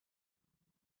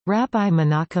Rabbi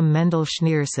Menachem Mendel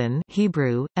Schneerson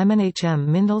Hebrew, Menachem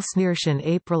Mendel Schneerson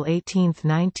April 18,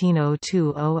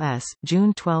 1902 OS,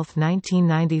 June 12,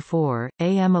 1994,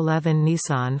 AM 11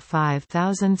 Nisan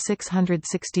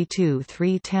 5662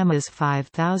 3 Tammuz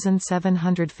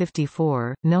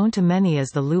 5754, known to many as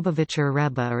the Lubavitcher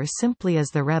Rebbe or simply as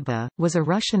the Rebbe, was a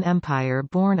Russian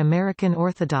Empire-born American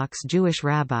Orthodox Jewish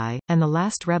rabbi, and the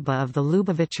last Rebbe of the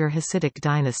Lubavitcher Hasidic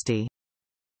dynasty.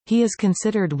 He is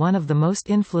considered one of the most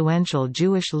influential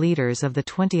Jewish leaders of the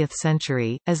 20th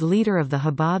century. As leader of the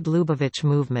Chabad Lubavitch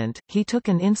movement, he took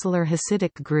an insular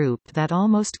Hasidic group that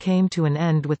almost came to an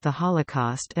end with the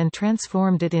Holocaust and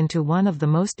transformed it into one of the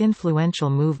most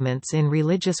influential movements in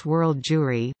religious world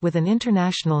Jewry, with an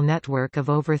international network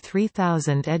of over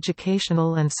 3,000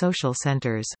 educational and social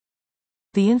centers.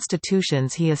 The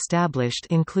institutions he established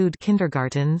include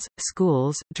kindergartens,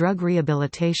 schools, drug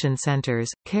rehabilitation centers,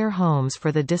 care homes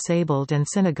for the disabled and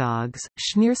synagogues.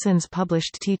 Schneerson's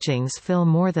published teachings fill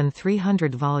more than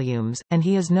 300 volumes, and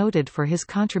he is noted for his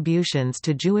contributions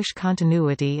to Jewish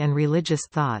continuity and religious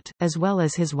thought, as well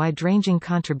as his wide-ranging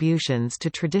contributions to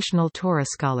traditional Torah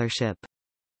scholarship.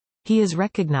 He is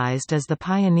recognized as the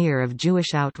pioneer of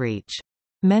Jewish outreach.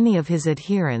 Many of his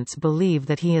adherents believe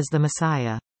that he is the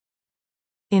Messiah.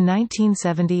 In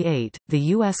 1978, the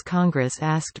U.S. Congress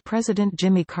asked President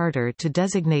Jimmy Carter to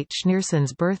designate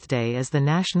Schneerson's birthday as the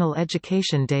National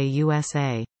Education Day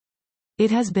USA. It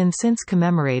has been since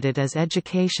commemorated as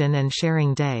Education and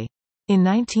Sharing Day. In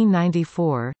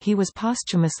 1994, he was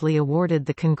posthumously awarded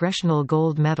the Congressional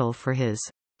Gold Medal for his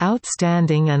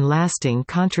outstanding and lasting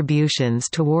contributions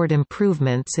toward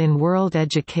improvements in world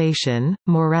education,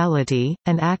 morality,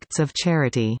 and acts of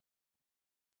charity.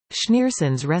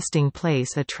 Schneerson's resting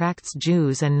place attracts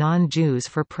Jews and non-Jews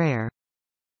for prayer.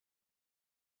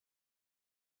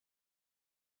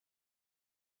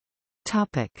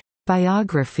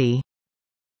 Biography.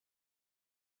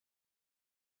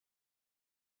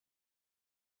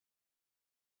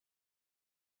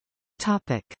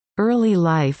 Early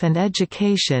life and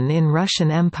education in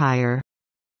Russian Empire.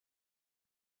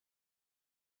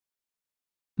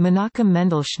 Menachem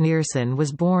Mendel Schneerson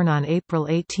was born on April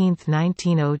 18,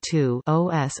 1902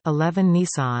 OS 11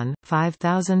 Nisan,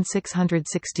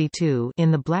 5662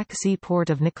 in the Black Sea port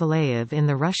of Nikolaev in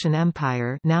the Russian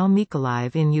Empire, now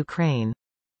Mykolaiv in Ukraine.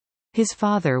 His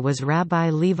father was Rabbi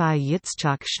Levi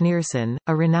Yitzchak Schneerson,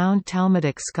 a renowned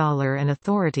Talmudic scholar and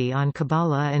authority on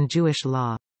Kabbalah and Jewish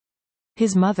law.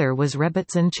 His mother was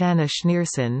Rebbetzin Chana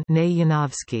Schneerson née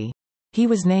Yanovsky. He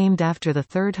was named after the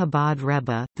third Chabad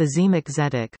Rebbe, the Zemek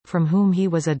Zedek, from whom he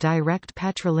was a direct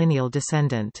patrilineal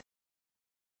descendant.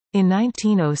 In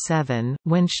 1907,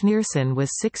 when Schneerson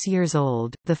was 6 years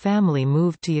old, the family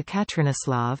moved to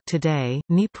Yekaterinoslav, today,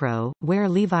 Dnipro, where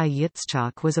Levi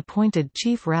Yitzchak was appointed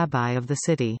chief rabbi of the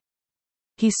city.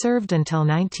 He served until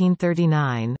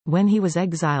 1939, when he was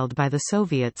exiled by the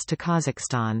Soviets to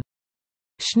Kazakhstan.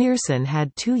 Schneerson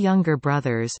had two younger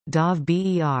brothers, Dov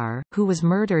Ber, who was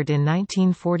murdered in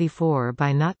 1944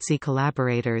 by Nazi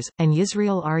collaborators, and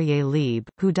Yisrael Aryeh Leib,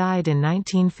 who died in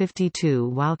 1952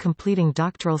 while completing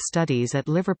doctoral studies at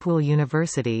Liverpool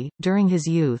University. During his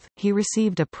youth, he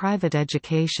received a private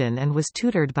education and was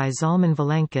tutored by Zalman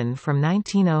Vilenkin from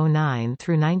 1909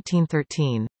 through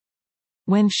 1913.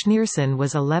 When Schneerson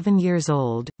was 11 years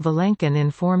old, Vilenkin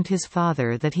informed his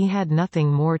father that he had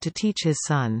nothing more to teach his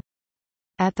son.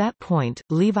 At that point,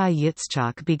 Levi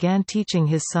Yitzchak began teaching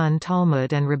his son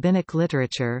Talmud and rabbinic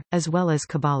literature, as well as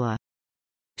Kabbalah.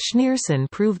 Schneerson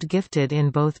proved gifted in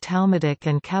both Talmudic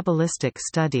and Kabbalistic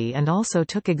study and also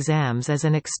took exams as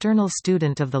an external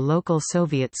student of the local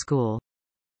Soviet school.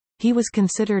 He was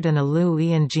considered an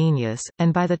Eluian genius,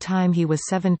 and by the time he was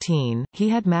 17, he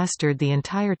had mastered the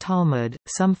entire Talmud,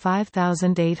 some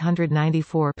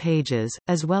 5,894 pages,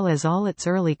 as well as all its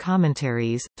early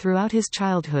commentaries. Throughout his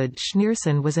childhood,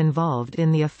 Schneerson was involved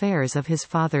in the affairs of his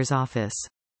father's office.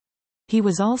 He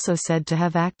was also said to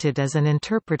have acted as an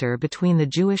interpreter between the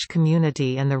Jewish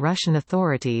community and the Russian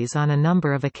authorities on a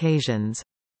number of occasions.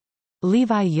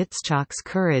 Levi Yitzchak's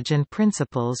courage and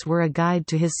principles were a guide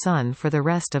to his son for the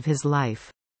rest of his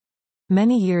life.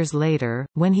 Many years later,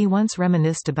 when he once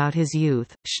reminisced about his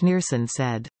youth, Schneerson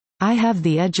said, "I have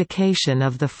the education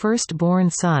of the firstborn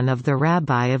son of the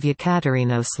rabbi of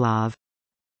Yekaterinoslav.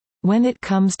 When it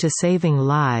comes to saving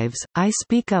lives, I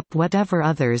speak up whatever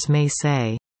others may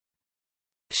say."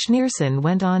 Schneerson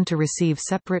went on to receive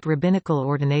separate rabbinical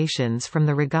ordinations from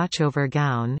the Rogachover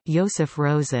Gaon, Yosef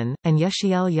Rosen, and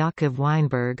Yeshiel Yaakov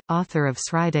Weinberg, author of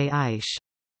Sridei Aish.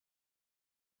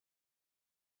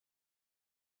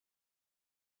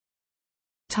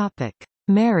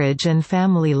 Marriage and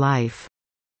family life.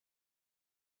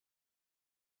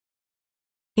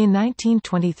 In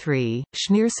 1923,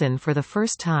 Schneerson for the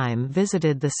first time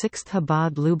visited the 6th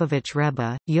Chabad Lubavitch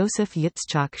Rebbe, Yosef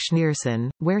Yitzchak Schneerson,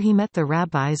 where he met the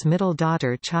rabbi's middle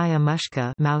daughter Chaya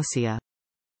Mushka Mousia.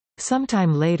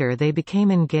 Sometime later they became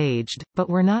engaged, but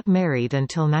were not married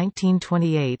until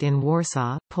 1928 in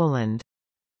Warsaw, Poland.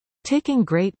 Taking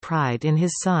great pride in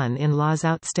his son-in-law's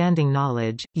outstanding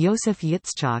knowledge, Yosef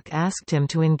Yitzchak asked him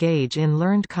to engage in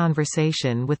learned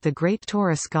conversation with the great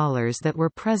Torah scholars that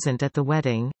were present at the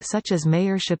wedding, such as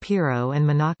Meir Shapiro and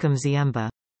Menachem Ziemba.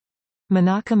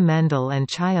 Menachem Mendel and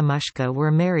Chaya Mushka were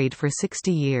married for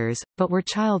 60 years, but were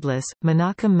childless.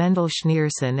 Menachem Mendel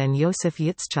Schneerson and Yosef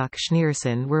Yitzchak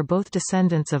Schneerson were both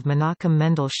descendants of Menachem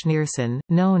Mendel Schneerson,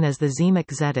 known as the Zemek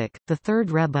Zedek, the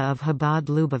third Rebbe of Chabad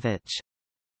Lubavitch.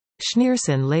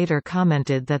 Schneerson later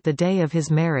commented that the day of his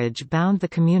marriage bound the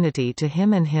community to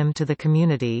him and him to the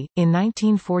community. In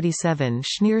 1947,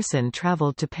 Schneerson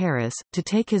traveled to Paris, to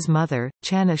take his mother,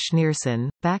 Chanukah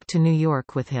Schneerson, back to New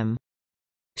York with him.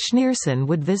 Schneerson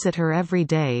would visit her every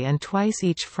day and twice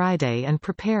each Friday and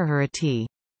prepare her a tea.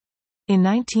 In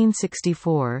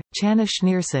 1964, Chanukah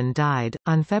Schneerson died.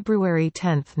 On February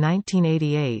 10,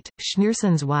 1988,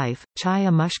 Schneerson's wife,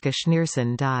 Chaya Mushka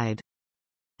Schneerson, died.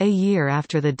 A year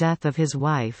after the death of his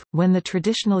wife, when the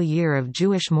traditional year of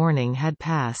Jewish mourning had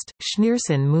passed,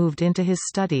 Schneerson moved into his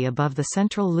study above the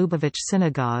central Lubavitch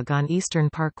Synagogue on Eastern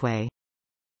Parkway.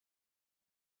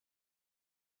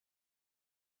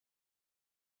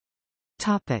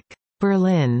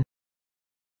 Berlin.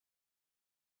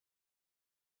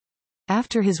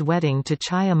 After his wedding to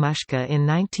Chaya Mushka in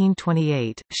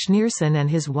 1928, Schneerson and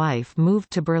his wife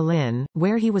moved to Berlin,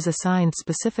 where he was assigned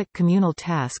specific communal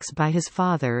tasks by his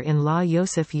father-in-law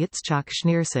Yosef Yitzchak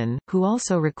Schneerson, who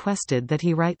also requested that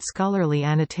he write scholarly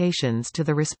annotations to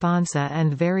the responsa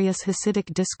and various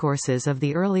Hasidic discourses of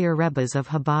the earlier Rebbes of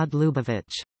Chabad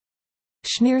Lubavitch.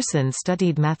 Schneerson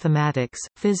studied mathematics,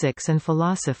 physics and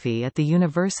philosophy at the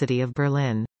University of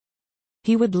Berlin.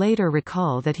 He would later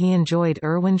recall that he enjoyed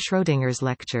Erwin Schrödinger's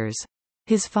lectures.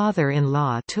 His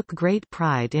father-in-law took great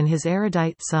pride in his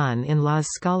erudite son-in-law's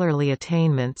scholarly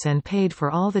attainments and paid for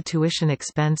all the tuition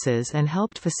expenses and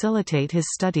helped facilitate his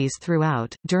studies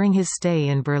throughout. During his stay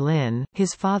in Berlin,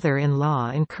 his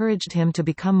father-in-law encouraged him to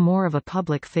become more of a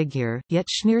public figure, yet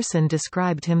Schneerson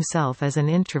described himself as an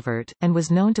introvert, and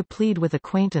was known to plead with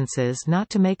acquaintances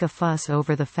not to make a fuss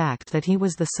over the fact that he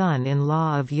was the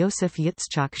son-in-law of Yosef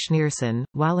Yitzchak Schneerson.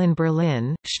 While in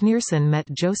Berlin, Schneerson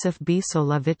met Joseph B.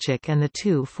 Soloveitchik and the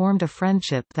two formed a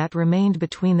friendship that remained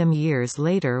between them years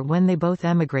later when they both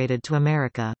emigrated to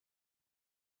America.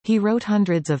 He wrote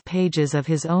hundreds of pages of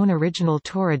his own original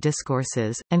Torah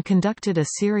discourses, and conducted a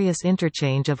serious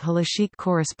interchange of halachic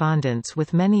correspondence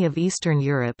with many of Eastern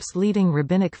Europe's leading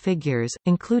rabbinic figures,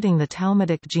 including the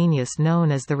Talmudic genius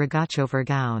known as the Rogatchover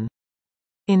Gaon.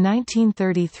 In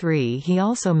 1933 he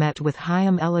also met with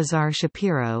Chaim Elazar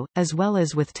Shapiro, as well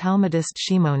as with Talmudist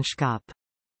Shimon Shkop.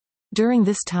 During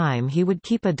this time he would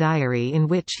keep a diary in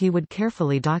which he would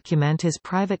carefully document his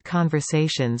private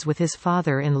conversations with his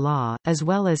father-in-law, as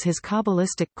well as his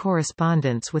Kabbalistic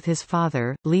correspondence with his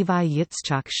father, Levi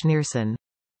Yitzchak Schneerson.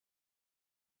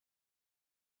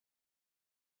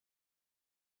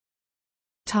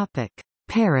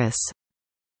 Paris.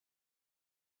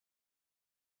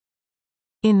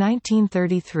 In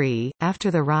 1933,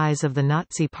 after the rise of the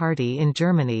Nazi Party in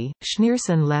Germany,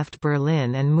 Schneerson left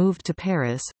Berlin and moved to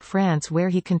Paris, France, where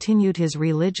he continued his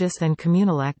religious and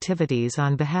communal activities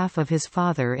on behalf of his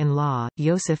father-in-law,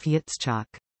 Yosef Yitzchak.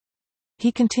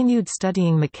 He continued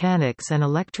studying mechanics and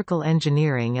electrical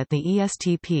engineering at the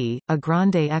ESTP, a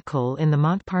grande école in the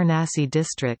Montparnasse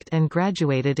district, and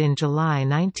graduated in July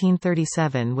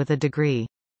 1937 with a degree.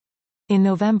 In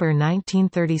November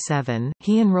 1937,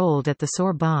 he enrolled at the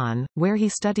Sorbonne, where he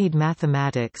studied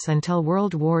mathematics until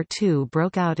World War II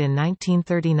broke out in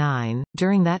 1939.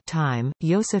 During that time,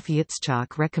 Yosef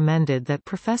Yitzchak recommended that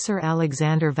Professor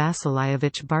Alexander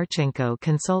Vasilyevich Barchenko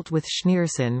consult with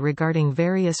Schneerson regarding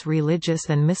various religious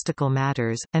and mystical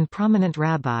matters, and prominent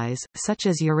rabbis, such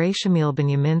as Yerushamil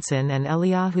Benyaminson and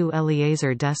Eliyahu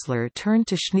Eliezer Dessler, turned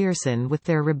to Schneerson with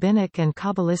their rabbinic and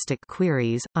Kabbalistic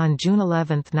queries. On June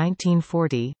 11, 1940,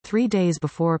 3 days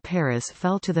before Paris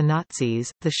fell to the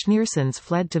Nazis, the Schneersons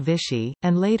fled to Vichy,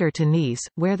 and later to Nice,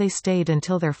 where they stayed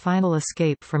until their final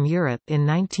escape from Europe in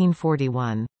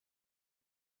 1941.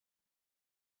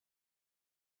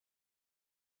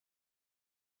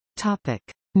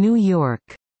 New York.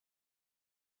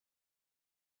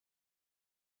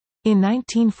 In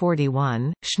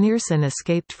 1941, Schneerson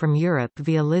escaped from Europe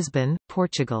via Lisbon,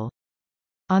 Portugal.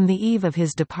 On the eve of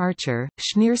his departure,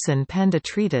 Schneerson penned a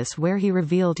treatise where he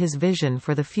revealed his vision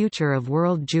for the future of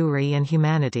world Jewry and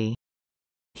humanity.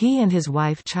 He and his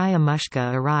wife Chaya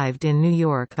Mushka arrived in New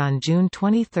York on June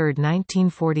 23,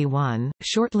 1941.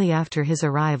 Shortly after his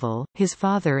arrival, his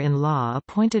father-in-law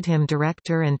appointed him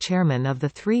director and chairman of the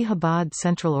three Chabad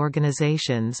central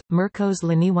organizations, Merkos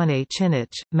Leniwane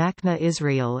Chinich, Makna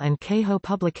Israel and Keho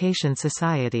Publication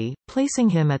Society, placing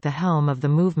him at the helm of the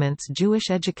movement's Jewish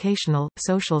educational,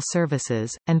 social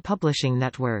services, and publishing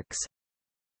networks.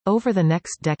 Over the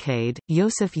next decade,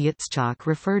 Yosef Yitzchak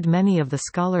referred many of the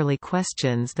scholarly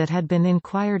questions that had been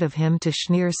inquired of him to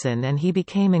Schneerson, and he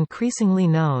became increasingly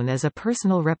known as a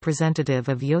personal representative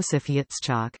of Yosef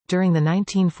Yitzchak. During the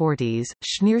 1940s,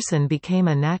 Schneerson became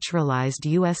a naturalized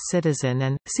U.S. citizen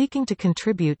and, seeking to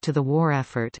contribute to the war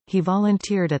effort, he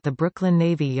volunteered at the Brooklyn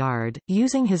Navy Yard,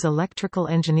 using his electrical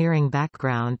engineering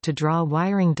background to draw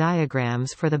wiring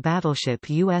diagrams for the battleship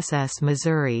USS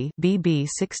Missouri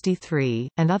BB-63,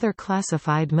 and other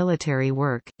classified military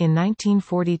work. In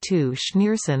 1942,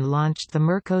 Schneerson launched the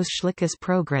Merkos Shlichus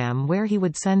program, where he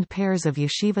would send pairs of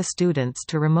yeshiva students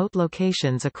to remote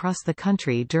locations across the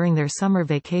country during their summer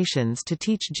vacations to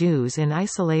teach Jews in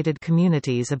isolated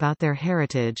communities about their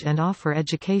heritage and offer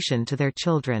education to their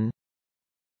children.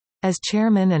 As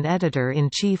chairman and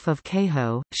editor-in-chief of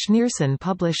Keho, Schneerson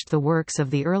published the works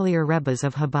of the earlier Rebbes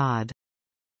of Chabad.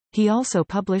 He also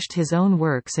published his own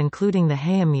works, including the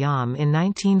Hayam Yam in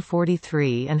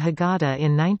 1943 and Haggadah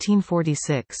in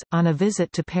 1946. On a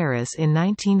visit to Paris in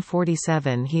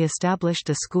 1947, he established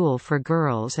a school for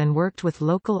girls and worked with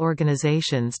local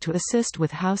organizations to assist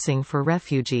with housing for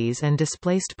refugees and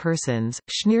displaced persons.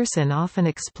 Schneerson often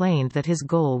explained that his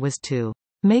goal was to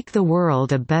make the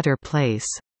world a better place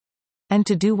and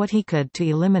to do what he could to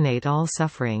eliminate all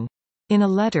suffering. In a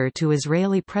letter to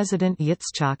Israeli President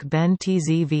Yitzchak ben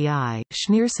Tzvi,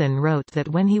 Schneerson wrote that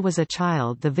when he was a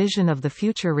child the vision of the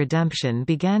future redemption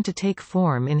began to take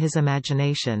form in his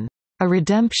imagination. A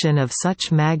redemption of such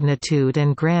magnitude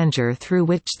and grandeur through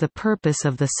which the purpose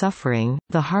of the suffering,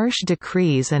 the harsh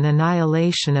decrees and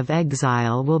annihilation of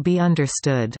exile will be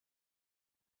understood.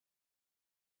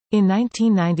 In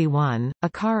 1991, a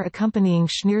car accompanying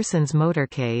Schneerson's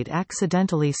motorcade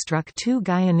accidentally struck two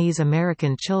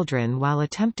Guyanese-American children while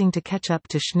attempting to catch up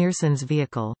to Schneerson's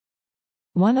vehicle.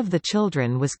 One of the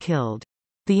children was killed.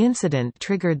 The incident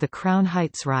triggered the Crown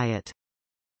Heights riot.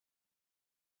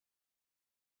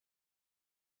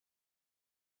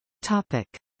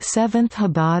 Seventh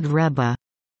Chabad Rebbe.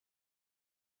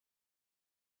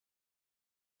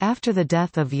 After the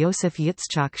death of Yosef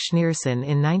Yitzchak Schneerson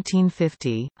in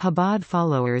 1950, Chabad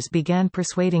followers began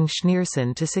persuading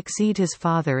Schneerson to succeed his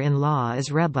father-in-law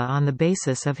as Rebbe on the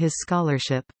basis of his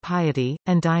scholarship, piety,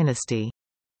 and dynasty.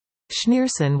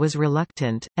 Schneerson was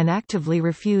reluctant, and actively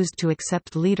refused to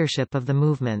accept leadership of the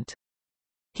movement.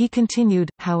 He continued,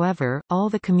 however, all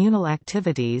the communal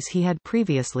activities he had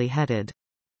previously headed.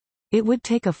 It would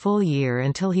take a full year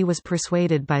until he was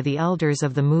persuaded by the elders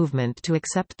of the movement to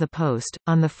accept the post.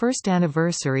 On the first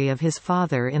anniversary of his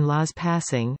father-in-law's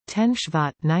passing, 10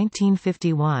 Shvat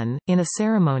 1951, in a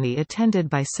ceremony attended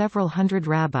by several hundred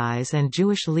rabbis and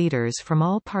Jewish leaders from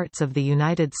all parts of the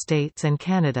United States and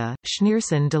Canada,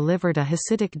 Schneerson delivered a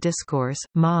Hasidic discourse,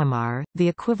 Ma'amar, the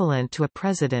equivalent to a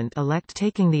president-elect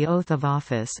taking the oath of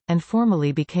office, and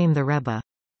formally became the Rebbe.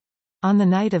 On the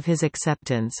night of his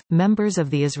acceptance, members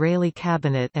of the Israeli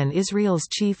cabinet and Israel's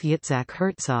chief Yitzhak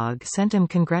Herzog sent him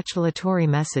congratulatory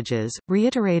messages,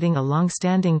 reiterating a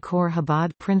long-standing core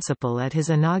Chabad principle at his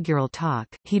inaugural talk.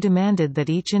 He demanded that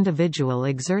each individual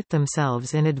exert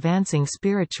themselves in advancing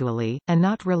spiritually, and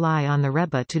not rely on the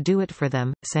Rebbe to do it for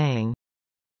them, saying,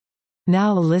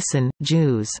 "Now listen,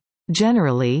 Jews.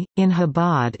 Generally, in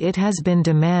Chabad it has been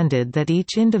demanded that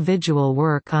each individual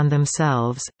work on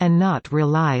themselves, and not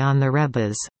rely on the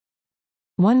Rebbes.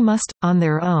 One must, on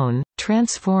their own,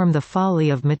 transform the folly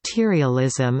of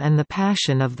materialism and the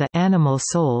passion of the animal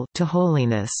soul to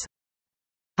holiness.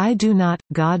 I do not,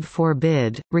 God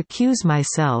forbid, recuse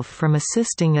myself from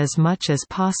assisting as much as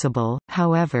possible.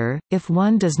 However, if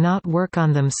one does not work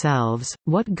on themselves,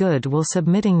 what good will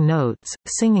submitting notes,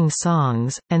 singing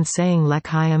songs, and saying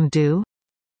L'chaim do?"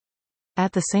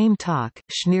 At the same talk,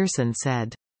 Schneerson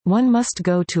said, "One must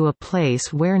go to a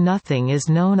place where nothing is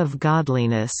known of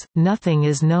godliness, nothing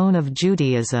is known of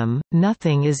Judaism,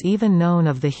 nothing is even known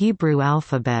of the Hebrew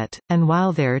alphabet, and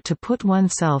while there to put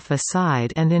oneself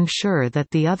aside and ensure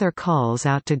that the other calls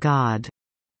out to God."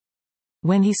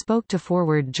 When he spoke to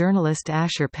Forward journalist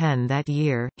Asher Penn that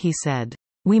year, he said,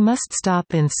 "We must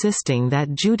stop insisting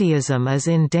that Judaism is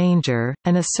in danger,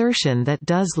 an assertion that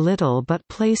does little but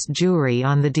place Jewry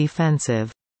on the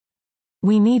defensive.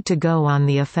 "We need to go on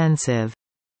the offensive."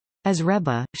 As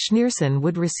Rebbe, Schneerson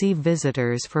would receive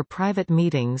visitors for private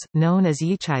meetings, known as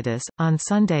Yichidus, on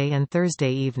Sunday and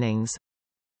Thursday evenings.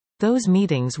 Those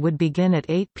meetings would begin at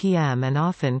 8 p.m. and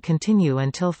often continue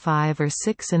until 5 or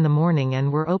 6 in the morning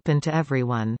and were open to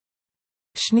everyone.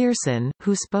 Schneerson,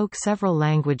 who spoke several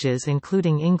languages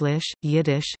including English,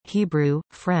 Yiddish, Hebrew,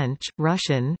 French,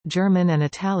 Russian, German and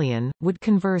Italian, would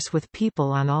converse with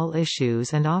people on all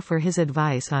issues and offer his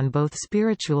advice on both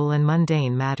spiritual and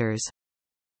mundane matters.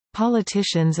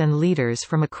 Politicians and leaders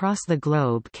from across the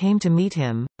globe came to meet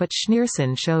him, but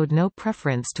Schneerson showed no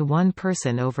preference to one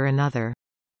person over another.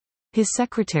 His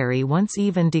secretary once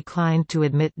even declined to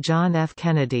admit John F.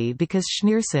 Kennedy because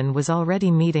Schneerson was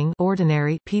already meeting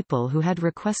ordinary people who had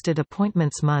requested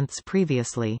appointments months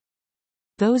previously.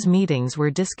 Those meetings were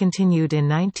discontinued in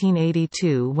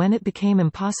 1982 when it became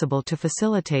impossible to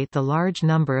facilitate the large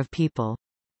number of people.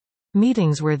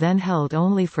 Meetings were then held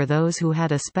only for those who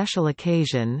had a special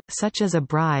occasion, such as a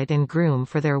bride and groom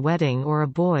for their wedding or a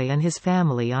boy and his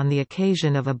family on the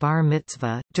occasion of a bar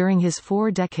mitzvah. During his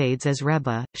 4 decades as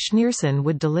Rebbe, Schneerson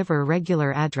would deliver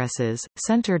regular addresses,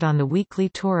 centered on the weekly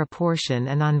Torah portion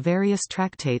and on various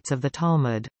tractates of the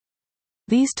Talmud.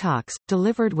 These talks,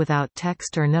 delivered without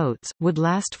text or notes, would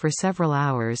last for several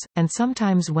hours, and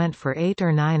sometimes went for 8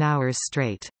 or 9 hours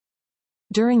straight.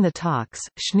 During the talks,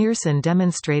 Schneerson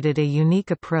demonstrated a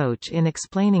unique approach in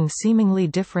explaining seemingly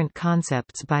different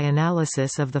concepts by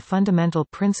analysis of the fundamental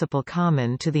principle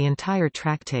common to the entire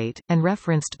tractate, and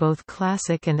referenced both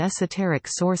classic and esoteric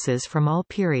sources from all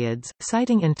periods,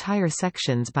 citing entire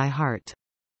sections by heart.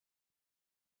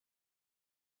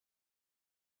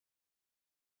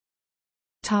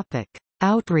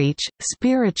 Outreach,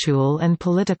 spiritual and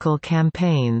political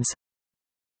campaigns.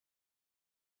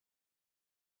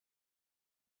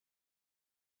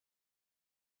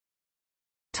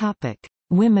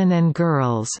 Women and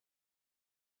girls.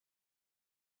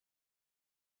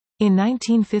 In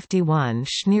 1951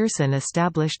 Schneerson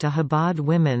established a Chabad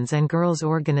women's and girls'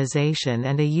 organization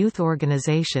and a youth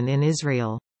organization in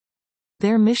Israel.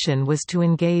 Their mission was to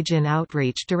engage in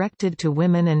outreach directed to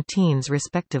women and teens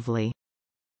respectively.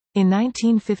 In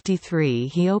 1953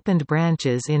 he opened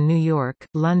branches in New York,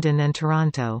 London and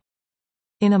Toronto.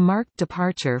 In a marked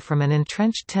departure from an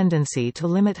entrenched tendency to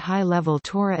limit high-level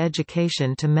Torah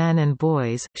education to men and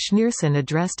boys, Schneerson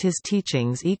addressed his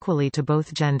teachings equally to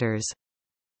both genders.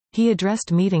 He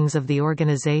addressed meetings of the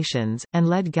organizations, and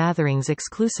led gatherings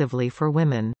exclusively for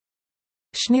women.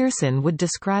 Schneerson would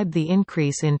describe the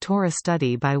increase in Torah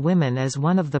study by women as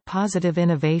one of the positive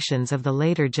innovations of the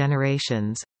later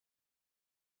generations.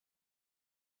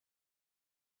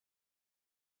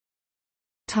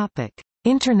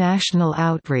 International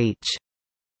outreach.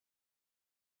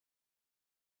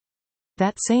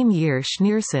 That same year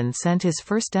Schneerson sent his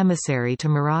first emissary to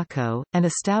Morocco, and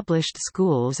established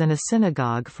schools and a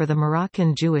synagogue for the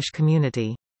Moroccan Jewish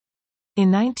community.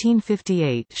 In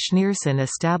 1958 Schneerson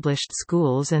established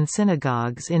schools and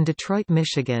synagogues in Detroit,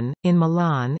 Michigan, in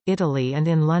Milan, Italy and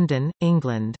in London,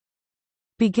 England.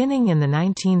 Beginning in the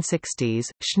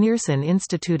 1960s, Schneerson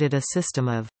instituted a system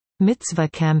of mitzvah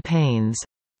campaigns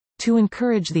to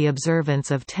encourage the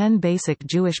observance of 10 basic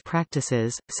Jewish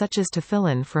practices, such as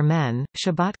tefillin for men,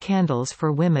 Shabbat candles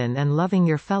for women and loving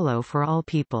your fellow for all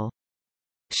people.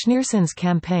 Schneerson's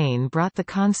campaign brought the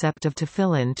concept of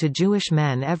tefillin to Jewish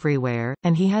men everywhere,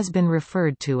 and he has been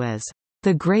referred to as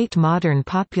the great modern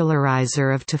popularizer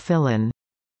of tefillin.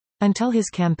 Until his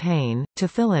campaign,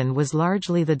 tefillin was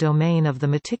largely the domain of the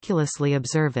meticulously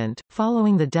observant.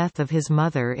 Following the death of his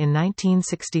mother in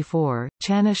 1964,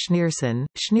 Chanukah Schneerson,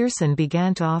 Schneerson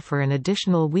began to offer an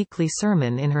additional weekly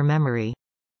sermon in her memory.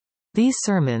 These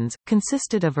sermons,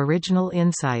 consisted of original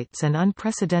insights and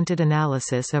unprecedented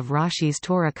analysis of Rashi's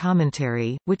Torah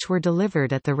commentary, which were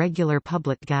delivered at the regular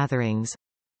public gatherings.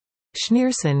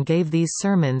 Schneerson gave these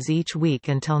sermons each week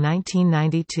until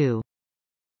 1992.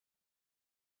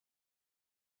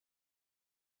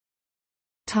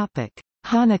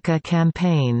 Hanukkah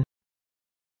campaign.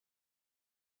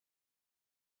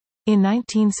 In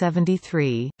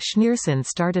 1973, Schneerson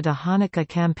started a Hanukkah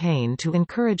campaign to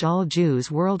encourage all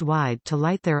Jews worldwide to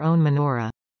light their own menorah.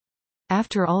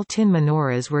 After all tin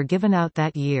menorahs were given out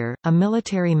that year, a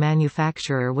military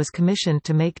manufacturer was commissioned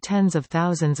to make tens of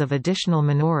thousands of additional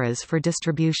menorahs for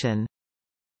distribution.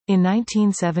 In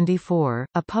 1974,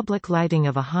 a public lighting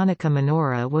of a Hanukkah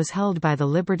menorah was held by the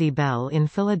Liberty Bell in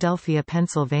Philadelphia,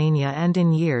 Pennsylvania, and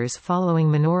in years following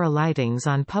menorah lightings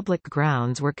on public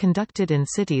grounds were conducted in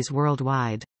cities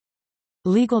worldwide.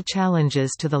 Legal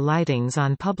challenges to the lightings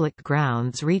on public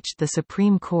grounds reached the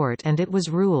Supreme Court, and it was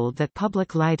ruled that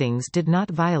public lightings did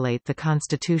not violate the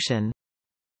Constitution.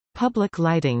 Public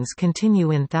lightings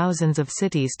continue in thousands of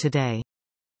cities today.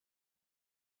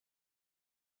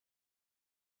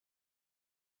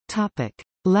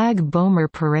 Lag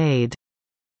Bomer Parade.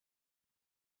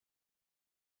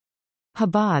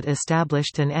 Chabad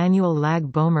established an annual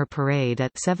Lag Bomer parade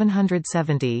at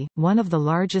 770, one of the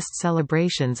largest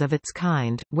celebrations of its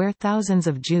kind, where thousands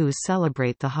of Jews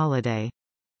celebrate the holiday.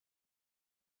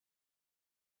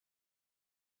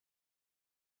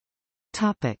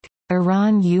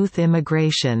 Iran youth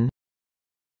immigration.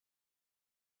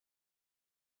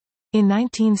 In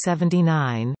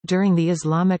 1979, during the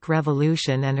Islamic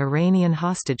Revolution and Iranian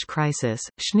hostage crisis,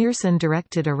 Schneerson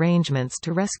directed arrangements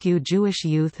to rescue Jewish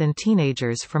youth and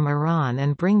teenagers from Iran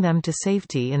and bring them to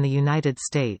safety in the United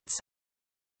States.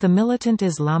 The militant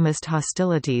Islamist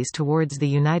hostilities towards the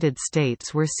United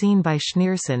States were seen by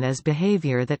Schneerson as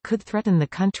behavior that could threaten the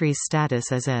country's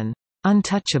status as an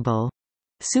untouchable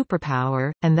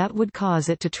superpower, and that would cause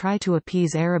it to try to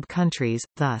appease Arab countries,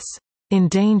 thus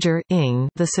endangering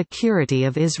the security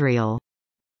of Israel.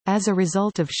 As a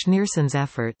result of Schneerson's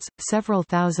efforts, several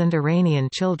thousand Iranian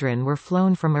children were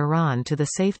flown from Iran to the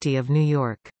safety of New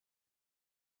York.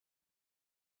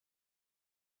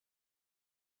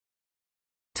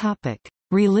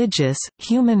 Religious,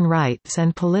 human rights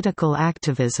and political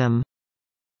activism.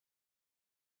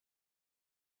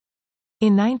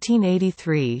 In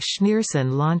 1983,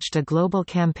 Schneerson launched a global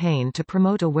campaign to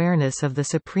promote awareness of the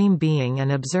Supreme Being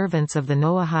and observance of the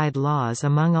Noahide laws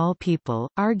among all people,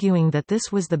 arguing that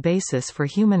this was the basis for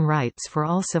human rights for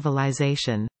all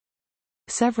civilization.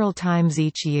 Several times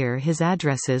each year his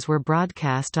addresses were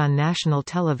broadcast on national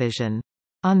television.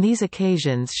 On these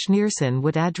occasions Schneerson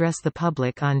would address the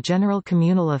public on general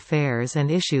communal affairs and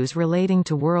issues relating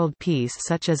to world peace,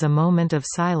 such as a moment of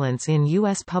silence in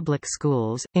U.S. public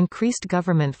schools, increased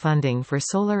government funding for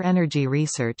solar energy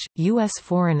research, U.S.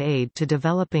 foreign aid to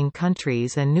developing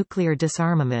countries and nuclear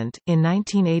disarmament. In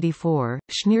 1984,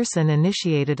 Schneerson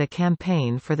initiated a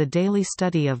campaign for the daily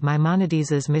study of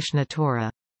Maimonides's Mishneh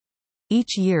Torah.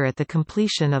 Each year at the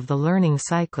completion of the learning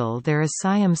cycle there is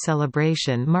Siyum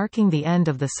celebration marking the end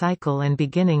of the cycle and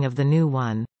beginning of the new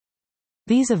one.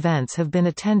 These events have been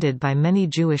attended by many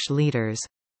Jewish leaders.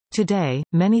 Today,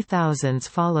 many thousands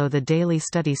follow the daily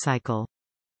study cycle.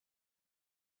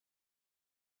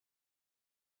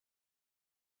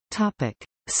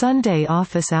 Sunday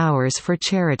office hours for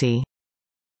charity.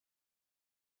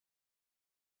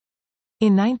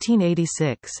 In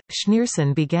 1986,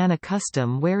 Schneerson began a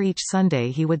custom where each Sunday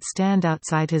he would stand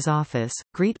outside his office,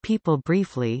 greet people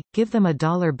briefly, give them a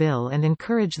dollar bill and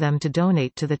encourage them to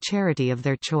donate to the charity of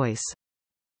their choice.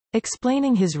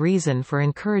 Explaining his reason for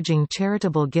encouraging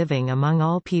charitable giving among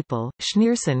all people,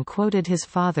 Schneerson quoted his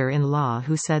father-in-law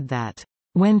who said that,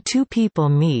 "When two people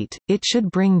meet, it should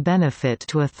bring benefit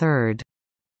to a third."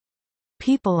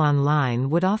 People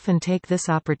online would often take this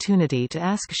opportunity to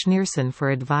ask Schneerson for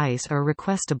advice or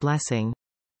request a blessing.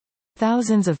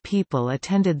 Thousands of people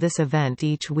attended this event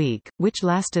each week, which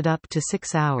lasted up to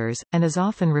 6 hours, and is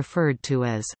often referred to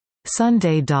as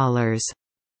Sunday dollars.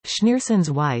 Schneerson's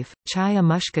wife, Chaya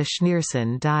Mushka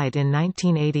Schneerson, died in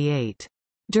 1988.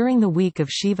 During the week of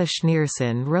Shiva,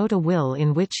 Schneerson wrote a will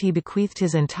in which he bequeathed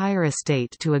his entire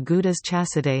estate to Agudas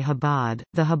Chassidei Chabad,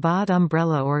 the Chabad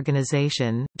umbrella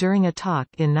organization. During a talk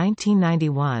in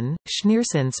 1991,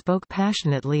 Schneerson spoke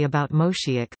passionately about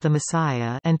Moshiach, the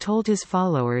Messiah, and told his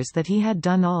followers that he had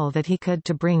done all that he could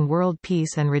to bring world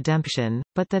peace and redemption,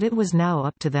 but that it was now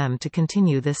up to them to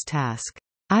continue this task.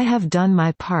 "I have done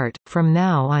my part, from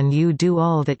now on you do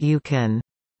all that you can."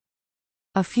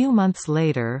 A few months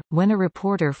later, when a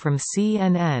reporter from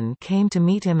CNN came to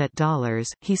meet him at Dollars,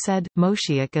 he said,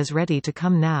 "Moshiach is ready to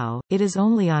come now, it is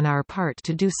only on our part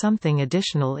to do something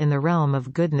additional in the realm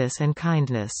of goodness and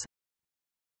kindness."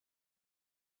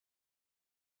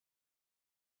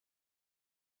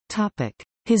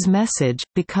 His message,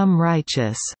 Become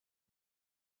Righteous.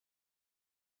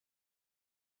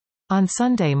 On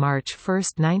Sunday, March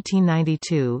 1,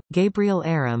 1992, Gabriel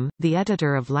Aram, the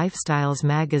editor of Lifestyles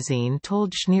magazine,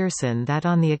 told Schneerson that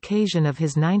on the occasion of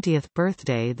his 90th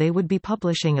birthday they would be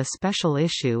publishing a special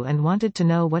issue and wanted to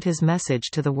know what his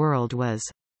message to the world was.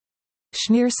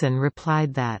 Schneerson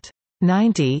replied that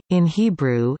 90, in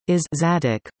Hebrew, is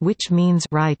Zadok, which means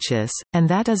righteous, and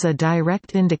that is a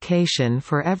direct indication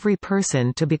for every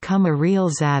person to become a real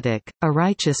Zadok, a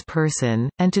righteous person,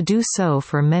 and to do so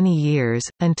for many years,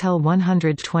 until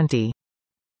 120.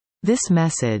 This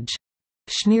message,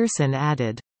 Schneerson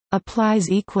added, applies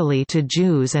equally to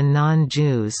Jews and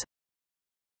non-Jews.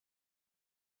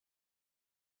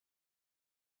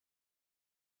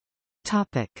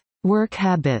 Work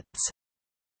habits.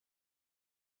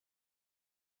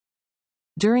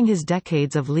 During his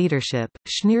decades of leadership,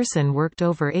 Schneerson worked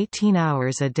over 18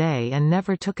 hours a day and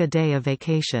never took a day of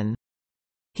vacation.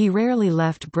 He rarely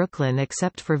left Brooklyn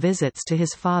except for visits to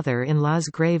his father-in-law's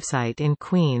gravesite in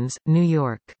Queens, New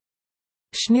York.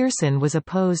 Schneerson was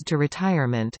opposed to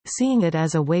retirement, seeing it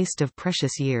as a waste of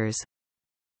precious years.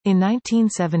 In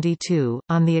 1972,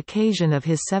 on the occasion of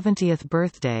his 70th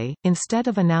birthday, instead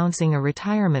of announcing a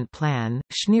retirement plan,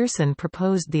 Schneerson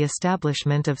proposed the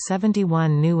establishment of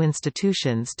 71 new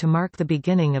institutions to mark the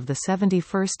beginning of the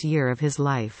 71st year of his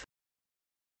life.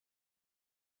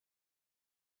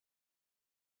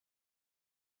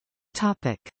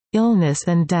 Illness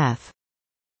and death.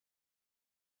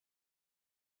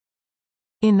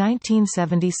 In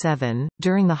 1977,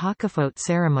 during the Hakafot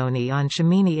ceremony on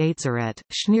Shemini Atzeret,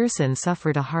 Schneerson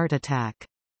suffered a heart attack.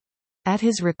 At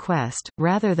his request,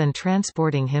 rather than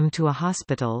transporting him to a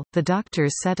hospital, the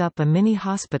doctors set up a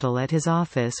mini-hospital at his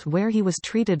office where he was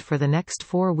treated for the next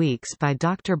 4 weeks by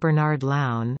Dr. Bernard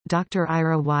Lown, Dr.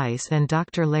 Ira Weiss and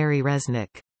Dr. Larry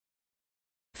Resnick.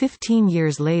 15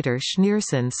 years later,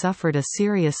 Schneerson suffered a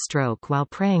serious stroke while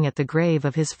praying at the grave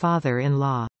of his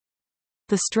father-in-law.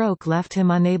 The stroke left him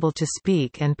unable to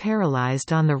speak and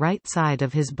paralyzed on the right side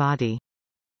of his body.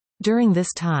 During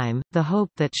this time, the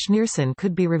hope that Schneerson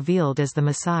could be revealed as the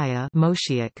Messiah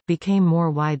Moshiach became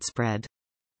more widespread.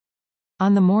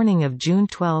 On the morning of June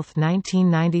 12,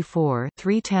 1994,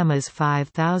 3 Tammuz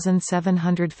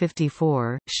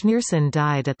 5754, Schneerson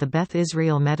died at the Beth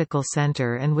Israel Medical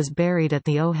Center and was buried at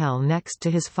the Ohel next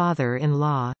to his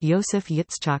father-in-law, Yosef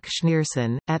Yitzchak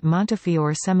Schneerson, at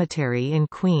Montefiore Cemetery in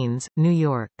Queens, New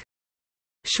York.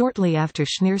 Shortly after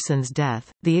Schneerson's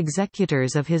death, the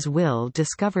executors of his will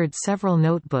discovered several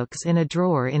notebooks in a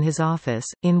drawer in his office,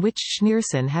 in which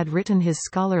Schneerson had written his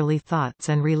scholarly thoughts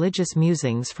and religious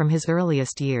musings from his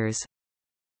earliest years.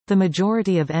 The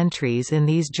majority of entries in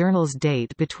these journals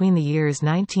date between the years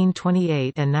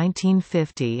 1928 and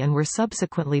 1950 and were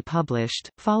subsequently published.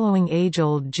 Following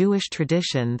age-old Jewish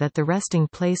tradition that the resting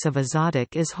place of a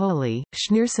tzaddik is holy,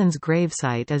 Schneerson's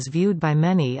gravesite is viewed by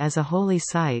many as a holy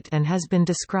site and has been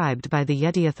described by the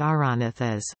Yedioth Ahronoth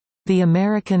as the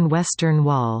American Western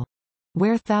Wall,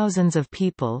 where thousands of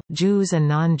people, Jews and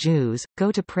non-Jews,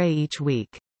 go to pray each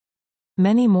week.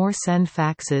 Many more send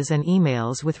faxes and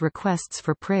emails with requests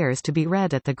for prayers to be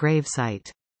read at the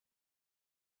gravesite.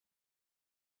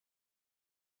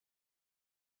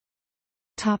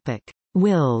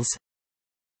 Wills.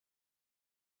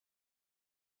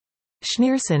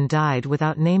 Schneerson died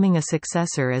without naming a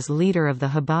successor as leader of the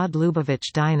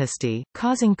Chabad-Lubavitch dynasty,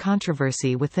 causing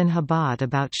controversy within Chabad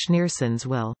about Schneerson's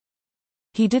will.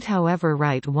 He did however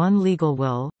write one legal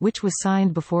will, which was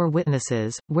signed before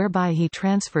witnesses, whereby he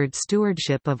transferred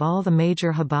stewardship of all the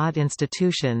major Chabad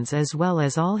institutions as well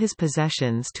as all his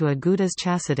possessions to Agudas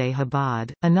Chassidei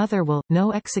Chabad. Another will,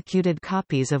 no executed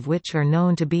copies of which are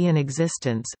known to be in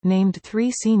existence, named 3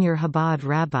 senior Chabad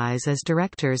rabbis as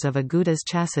directors of Agudas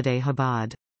Chassidei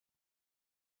Chabad.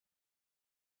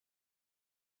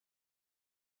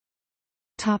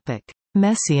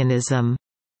 Messianism.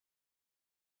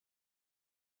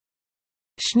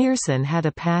 Schneerson had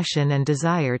a passion and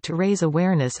desire to raise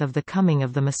awareness of the coming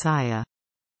of the Messiah.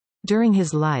 During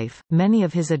his life, many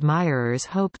of his admirers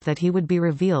hoped that he would be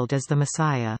revealed as the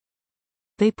Messiah.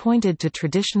 They pointed to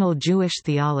traditional Jewish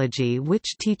theology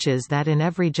which teaches that in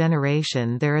every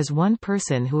generation there is one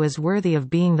person who is worthy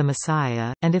of being the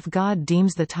Messiah, and if God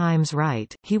deems the times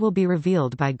right, he will be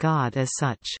revealed by God as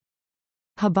such.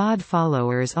 Chabad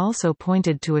followers also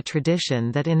pointed to a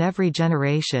tradition that in every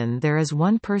generation there is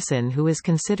one person who is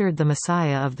considered the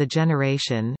Messiah of the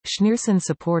generation. Schneerson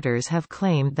supporters have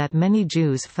claimed that many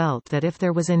Jews felt that if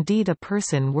there was indeed a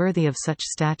person worthy of such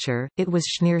stature, it was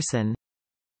Schneerson.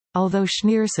 Although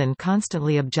Schneerson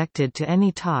constantly objected to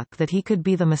any talk that he could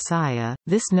be the Messiah,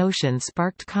 this notion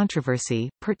sparked controversy,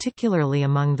 particularly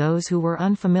among those who were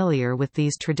unfamiliar with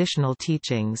these traditional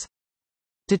teachings.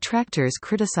 Detractors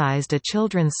criticized a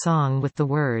children's song with the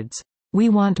words, "We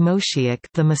want Moshiach,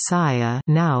 the Messiah,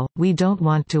 now, we don't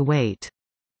want to wait,"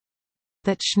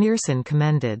 that Schneerson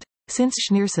commended. Since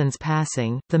Schneerson's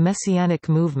passing, the Messianic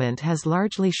movement has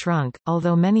largely shrunk,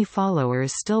 although many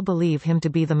followers still believe him to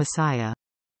be the Messiah.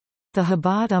 The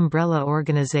Chabad umbrella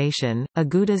organization,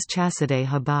 Agudas Chassidei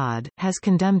Chabad, has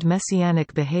condemned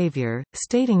Messianic behavior,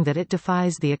 stating that it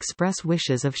defies the express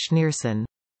wishes of Schneerson.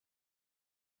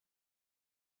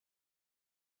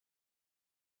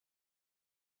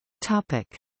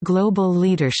 Global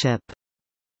leadership.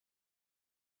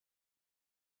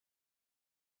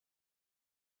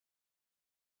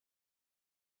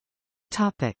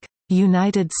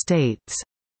 United States.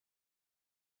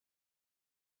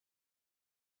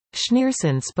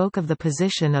 Schneerson spoke of the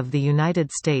position of the United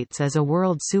States as a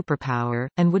world superpower,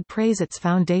 and would praise its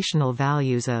foundational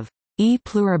values of e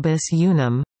pluribus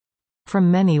unum,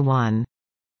 from many one,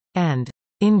 and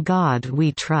in God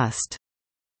we trust.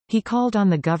 He called on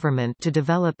the government to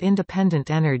develop independent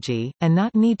energy, and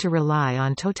not need to rely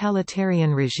on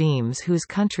totalitarian regimes whose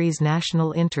country's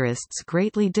national interests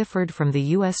greatly differed from the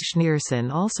U.S. Schneerson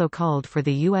also called for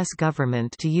the U.S.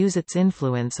 government to use its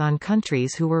influence on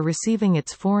countries who were receiving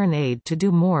its foreign aid to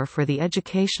do more for the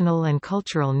educational and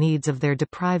cultural needs of their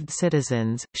deprived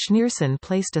citizens. Schneerson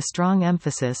placed a strong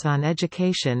emphasis on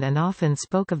education and often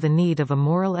spoke of the need of a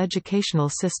moral educational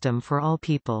system for all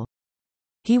people.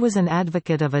 He was an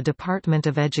advocate of a Department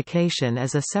of Education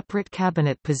as a separate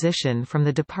cabinet position from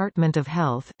the Department of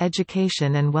Health,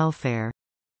 Education and Welfare.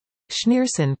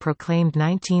 Schneerson proclaimed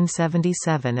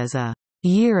 1977 as a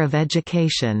year of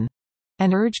education,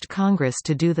 and urged Congress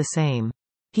to do the same.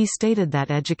 He stated that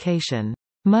education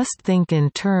must think in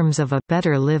terms of a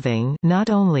better living not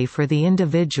only for the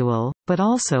individual, but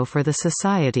also for the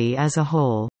society as a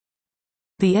whole.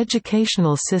 The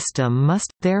educational system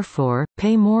must, therefore,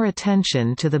 pay more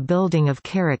attention to the building of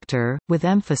character, with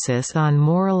emphasis on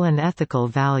moral and ethical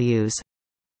values.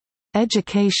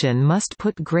 Education must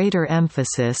put greater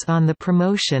emphasis on the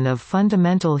promotion of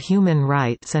fundamental human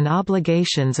rights and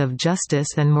obligations of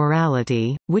justice and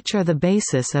morality, which are the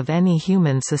basis of any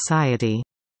human society.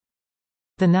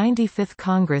 The 95th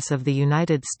Congress of the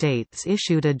United States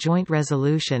issued a joint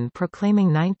resolution proclaiming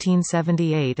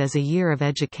 1978 as a year of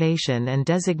education and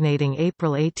designating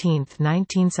April 18,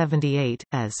 1978,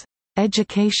 as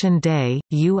Education Day,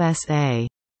 USA.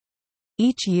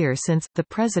 Each year since, the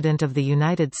President of the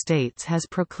United States has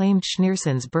proclaimed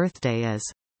Schneerson's birthday as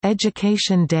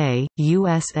Education Day,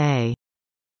 USA.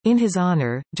 In his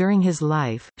honor, during his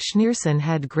life, Schneerson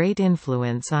had great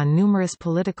influence on numerous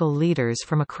political leaders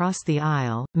from across the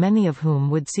aisle, many of whom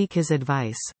would seek his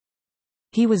advice.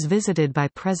 He was visited by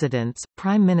presidents,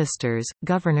 prime ministers,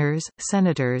 governors,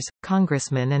 senators,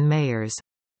 congressmen and mayors.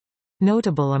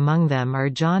 Notable among them are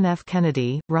John F.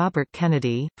 Kennedy, Robert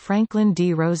Kennedy, Franklin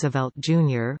D. Roosevelt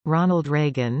Jr., Ronald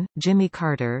Reagan, Jimmy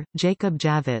Carter, Jacob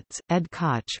Javits, Ed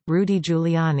Koch, Rudy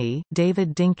Giuliani,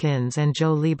 David Dinkins and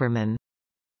Joe Lieberman.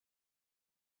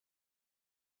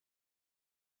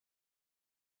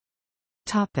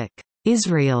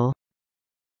 Israel.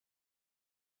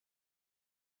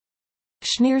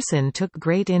 Schneerson took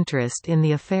great interest in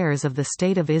the affairs of the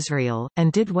State of Israel,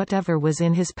 and did whatever was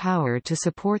in his power to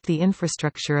support the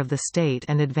infrastructure of the state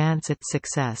and advance its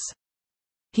success.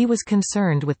 He was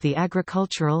concerned with the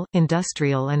agricultural,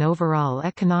 industrial and overall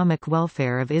economic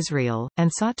welfare of Israel, and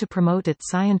sought to promote its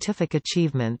scientific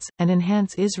achievements, and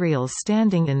enhance Israel's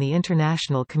standing in the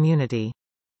international community.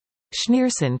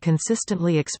 Schneerson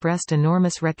consistently expressed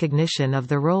enormous recognition of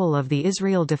the role of the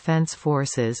Israel Defense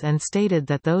Forces and stated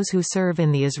that those who serve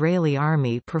in the Israeli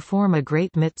army perform a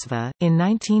great mitzvah. In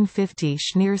 1950,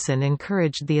 Schneerson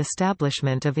encouraged the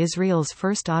establishment of Israel's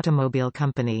first automobile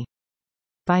company.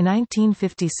 By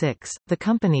 1956, the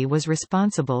company was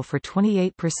responsible for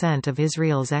 28% of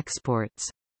Israel's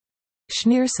exports.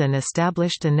 Schneerson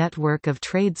established a network of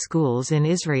trade schools in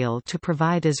Israel to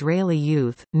provide Israeli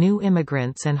youth, new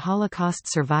immigrants and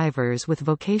Holocaust survivors with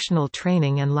vocational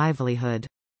training and livelihood.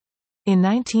 In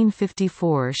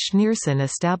 1954, Schneerson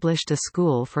established a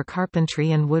school for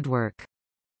carpentry and woodwork.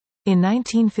 In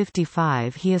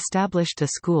 1955 he established a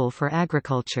school for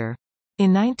agriculture.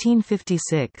 In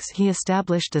 1956 he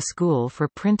established a school for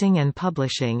printing and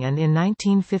publishing and in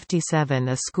 1957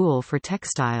 a school for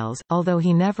textiles. Although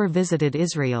he never visited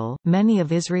Israel, many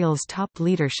of Israel's top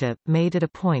leadership made it a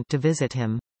point to visit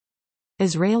him.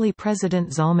 Israeli President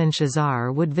Zalman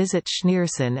Shazar would visit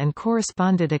Schneerson and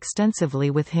corresponded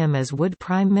extensively with him, as would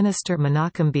Prime Minister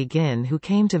Menachem Begin, who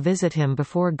came to visit him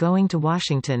before going to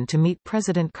Washington to meet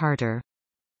President Carter.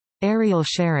 Ariel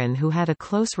Sharon, who had a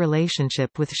close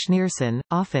relationship with Schneerson,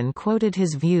 often quoted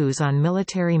his views on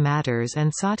military matters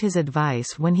and sought his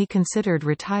advice when he considered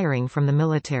retiring from the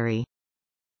military.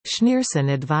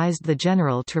 Schneerson advised the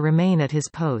general to remain at his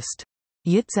post.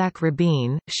 Yitzhak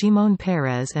Rabin, Shimon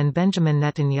Peres and Benjamin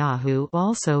Netanyahu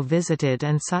also visited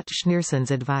and sought Schneerson's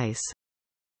advice.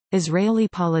 Israeli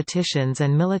politicians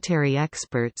and military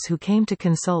experts who came to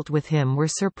consult with him were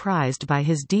surprised by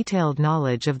his detailed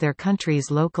knowledge of their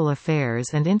country's local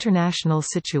affairs and international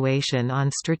situation on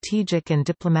strategic and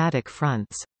diplomatic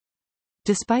fronts.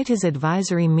 Despite his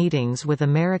advisory meetings with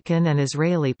American and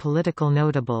Israeli political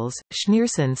notables,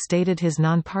 Schneerson stated his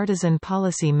nonpartisan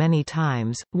policy many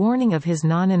times, warning of his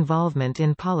non-involvement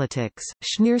in politics.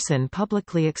 Schneerson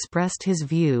publicly expressed his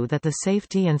view that the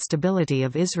safety and stability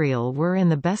of Israel were in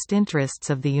the best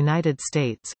interests of the United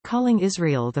States, calling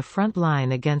Israel the front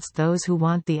line against those who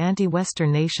want the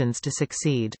anti-Western nations to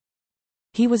succeed.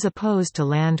 He was opposed to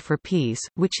Land for Peace,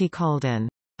 which he called an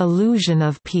illusion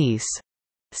of peace,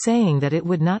 saying that it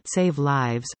would not save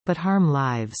lives, but harm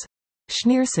lives.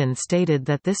 Schneerson stated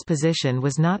that this position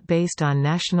was not based on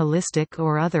nationalistic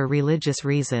or other religious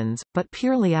reasons, but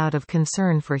purely out of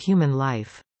concern for human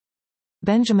life.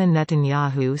 Benjamin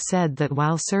Netanyahu said that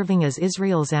while serving as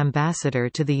Israel's ambassador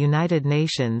to the United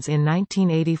Nations in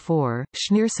 1984,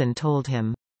 Schneerson told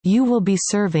him, "You will be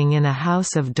serving in a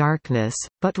house of darkness,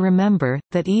 but remember,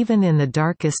 that even in the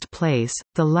darkest place,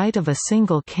 the light of a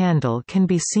single candle can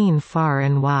be seen far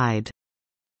and wide."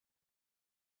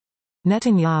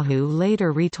 Netanyahu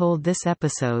later retold this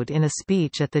episode in a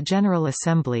speech at the General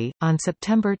Assembly, on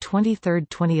September 23,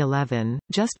 2011,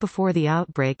 just before the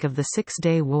outbreak of the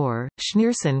Six-Day War.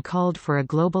 Schneerson called for a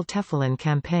global tefillin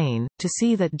campaign, to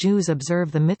see that Jews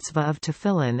observe the mitzvah of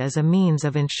tefillin as a means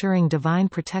of ensuring divine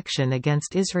protection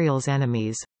against Israel's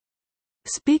enemies.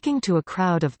 Speaking to a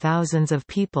crowd of thousands of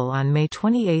people on May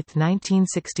 28,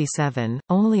 1967,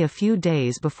 only a few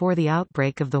days before the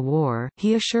outbreak of the war,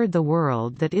 he assured the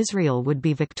world that Israel would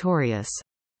be victorious.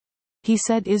 He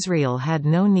said Israel had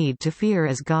no need to fear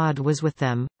as God was with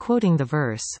them, quoting the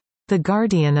verse, "The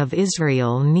guardian of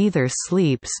Israel neither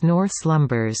sleeps nor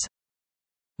slumbers."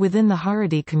 Within the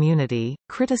Haredi community,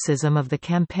 criticism of the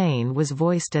campaign was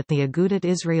voiced at the Agudat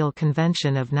Israel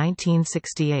Convention of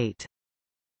 1968.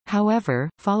 However,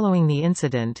 following the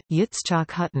incident, Yitzchak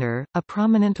Hutner, a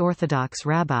prominent Orthodox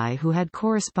rabbi who had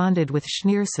corresponded with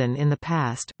Schneerson in the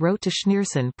past, wrote to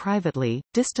Schneerson privately,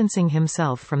 distancing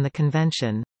himself from the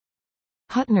convention.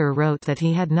 Hutner wrote that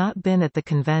he had not been at the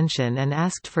convention and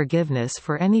asked forgiveness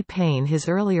for any pain his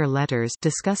earlier letters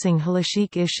discussing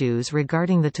halachic issues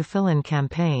regarding the Tefillin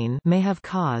campaign may have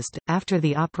caused. After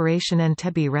the Operation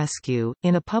Entebbe rescue,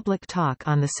 in a public talk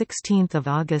on 16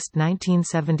 August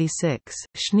 1976,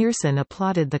 Schneerson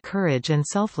applauded the courage and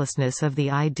selflessness of the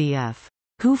IDF,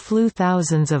 who flew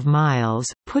thousands of miles,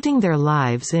 putting their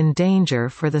lives in danger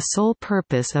for the sole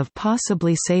purpose of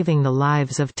possibly saving the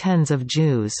lives of tens of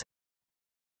Jews.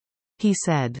 He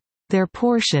said, "Their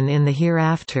portion in the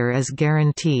hereafter is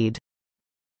guaranteed."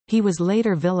 He was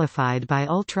later vilified by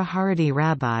ultra-Haredi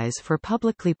rabbis for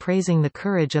publicly praising the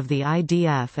courage of the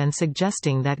IDF and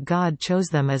suggesting that God chose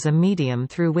them as a medium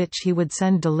through which he would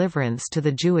send deliverance to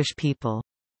the Jewish people.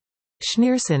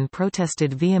 Schneerson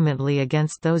protested vehemently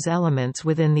against those elements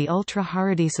within the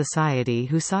ultra-Haredi society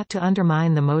who sought to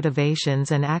undermine the motivations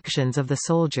and actions of the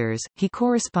soldiers. He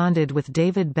corresponded with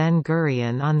David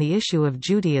Ben-Gurion on the issue of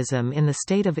Judaism in the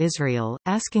State of Israel,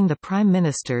 asking the Prime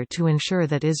Minister to ensure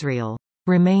that Israel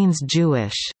remains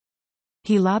Jewish.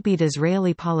 He lobbied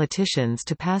Israeli politicians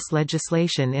to pass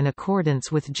legislation in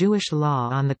accordance with Jewish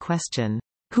law on the question,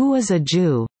 "Who is a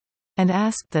Jew?" and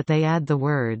asked that they add the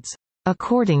words,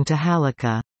 "according to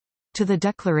Halakha," to the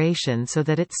declaration so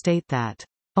that it state that,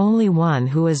 "only one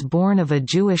who is born of a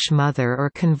Jewish mother or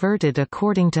converted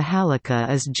according to Halakha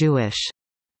is Jewish."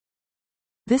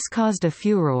 This caused a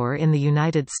furor in the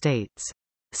United States.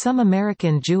 Some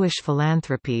American Jewish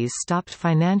philanthropies stopped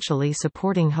financially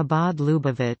supporting Chabad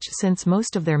Lubavitch since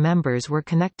most of their members were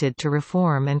connected to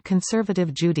Reform and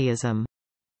Conservative Judaism.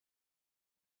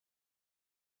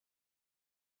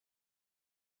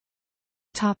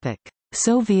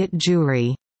 Soviet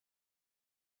Jewry.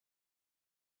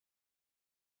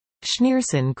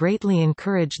 Schneerson greatly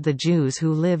encouraged the Jews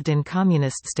who lived in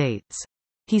communist states.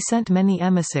 He sent many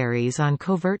emissaries on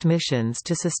covert missions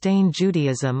to sustain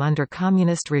Judaism under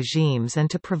communist regimes and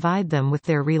to provide them with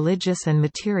their religious and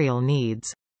material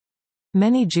needs.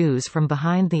 Many Jews from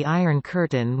behind the Iron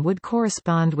Curtain would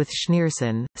correspond with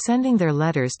Schneerson, sending their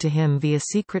letters to him via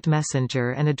secret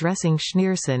messenger and addressing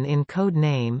Schneerson in code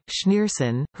name.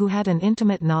 Schneerson, who had an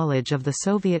intimate knowledge of the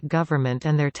Soviet government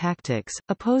and their tactics,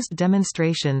 opposed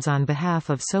demonstrations on behalf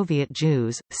of Soviet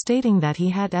Jews, stating that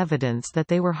he had evidence that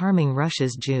they were harming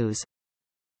Russia's Jews.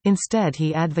 Instead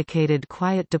he advocated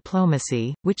quiet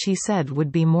diplomacy, which he said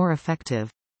would be more effective.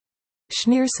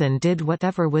 Schneerson did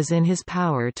whatever was in his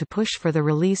power to push for the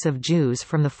release of Jews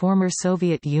from the former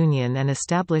Soviet Union and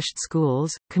established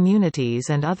schools, communities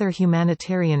and other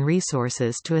humanitarian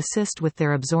resources to assist with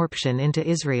their absorption into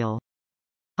Israel.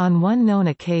 On one known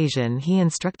occasion he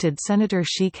instructed Senator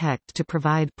Sheikh Hecht to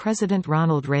provide President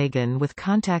Ronald Reagan with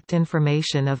contact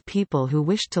information of people who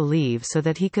wished to leave so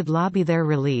that he could lobby their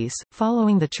release.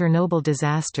 Following the Chernobyl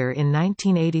disaster in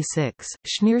 1986,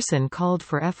 Schneerson called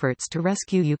for efforts to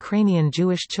rescue Ukrainian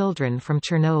Jewish children from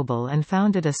Chernobyl and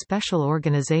founded a special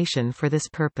organization for this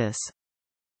purpose.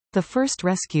 The first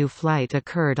rescue flight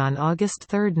occurred on August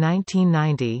 3,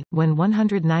 1990, when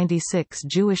 196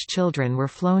 Jewish children were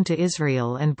flown to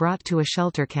Israel and brought to a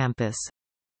shelter campus.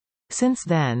 Since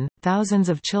then, thousands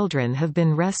of children have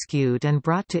been rescued and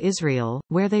brought to Israel,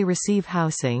 where they receive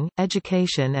housing,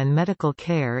 education and medical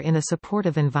care in a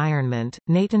supportive environment.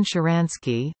 Natan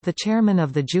Sharansky, the chairman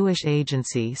of the Jewish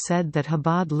Agency, said that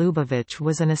Chabad Lubavitch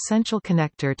was an essential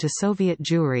connector to Soviet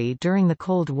Jewry during the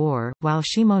Cold War, while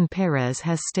Shimon Peres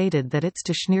has stated that it's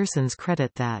to Schneerson's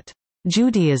credit that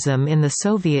Judaism in the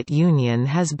Soviet Union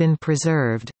has been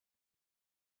preserved.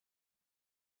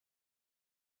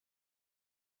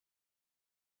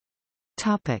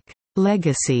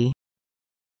 Legacy.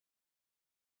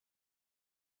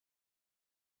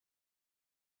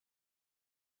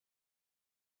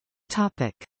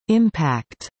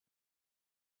 Impact.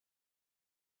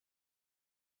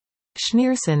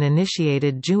 Schneerson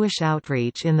initiated Jewish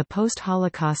outreach in the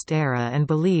post-Holocaust era and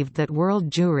believed that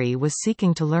world Jewry was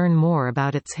seeking to learn more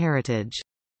about its heritage.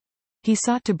 He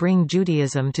sought to bring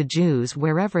Judaism to Jews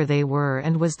wherever they were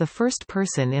and was the first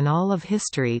person in all of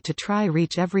history to try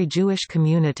reach every Jewish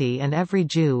community and every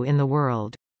Jew in the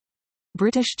world.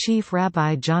 British Chief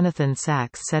Rabbi Jonathan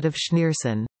Sacks said of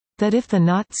Schneerson, that if the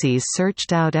Nazis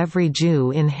searched out every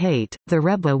Jew in hate, the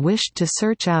Rebbe wished to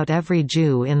search out every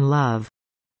Jew in love.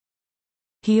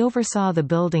 He oversaw the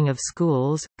building of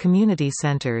schools, community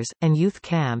centers, and youth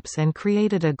camps and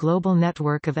created a global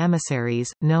network of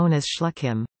emissaries, known as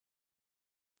Shluchim.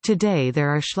 Today there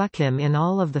are shluchim in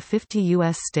all of the 50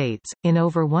 U.S. states, in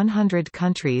over 100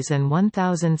 countries and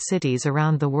 1,000 cities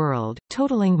around the world,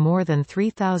 totaling more than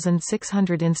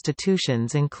 3,600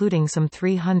 institutions including some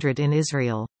 300 in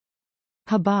Israel.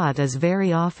 Chabad is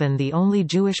very often the only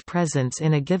Jewish presence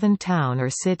in a given town or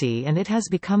city, and it has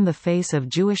become the face of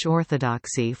Jewish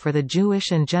orthodoxy for the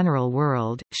Jewish and general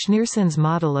world. Schneerson's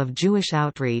model of Jewish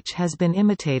outreach has been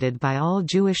imitated by all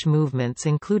Jewish movements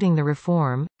including the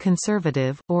Reform,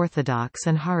 Conservative, Orthodox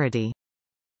and Haredi.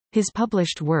 His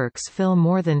published works fill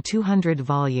more than 200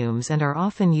 volumes and are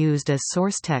often used as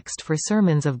source text for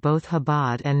sermons of both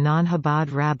Chabad and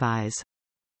non-Chabad rabbis.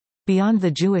 Beyond the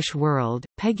Jewish world,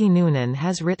 Peggy Noonan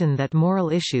has written that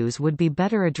moral issues would be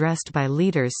better addressed by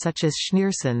leaders such as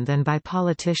Schneerson than by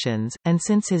politicians, and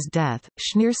since his death,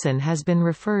 Schneerson has been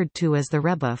referred to as the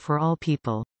Rebbe for all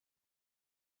people.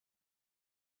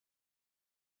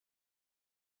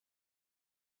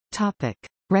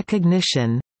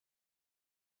 Recognition.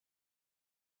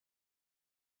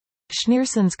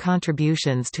 Schneerson's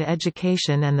contributions to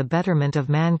education and the betterment of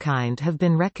mankind have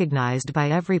been recognized by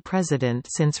every president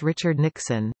since Richard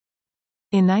Nixon.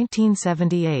 In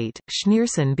 1978,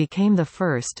 Schneerson became the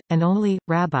first, and only,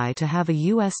 rabbi to have a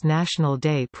U.S. National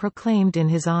Day proclaimed in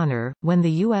his honor, when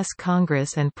the U.S.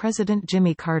 Congress and President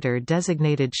Jimmy Carter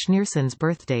designated Schneerson's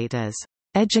birthdate as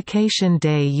Education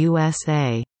Day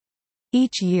USA.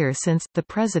 Each year since, the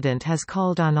President has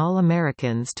called on all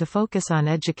Americans to focus on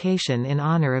education in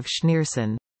honor of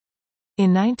Schneerson.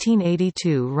 In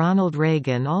 1982, Ronald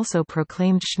Reagan also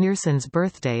proclaimed Schneerson's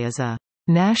birthday as a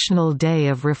National Day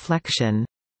of Reflection,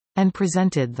 and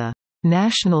presented the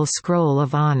National Scroll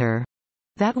of Honor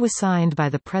that was signed by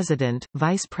the President,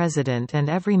 Vice President and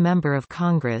every member of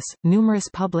Congress. Numerous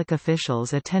public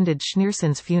officials attended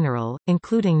Schneerson's funeral,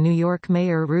 including New York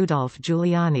Mayor Rudolph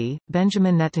Giuliani,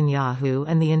 Benjamin Netanyahu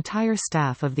and the entire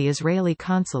staff of the Israeli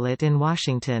consulate in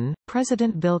Washington.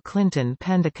 President Bill Clinton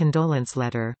penned a condolence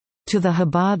letter to the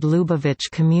Chabad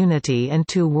Lubavitch community and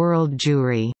to world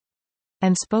Jewry,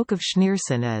 and spoke of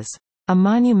Schneerson as a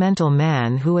monumental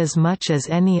man who, as much as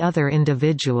any other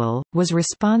individual, was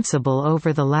responsible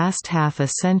over the last half a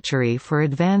century for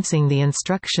advancing the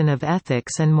instruction of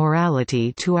ethics and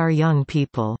morality to our young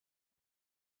people.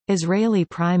 Israeli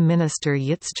Prime Minister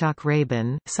Yitzhak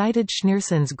Rabin cited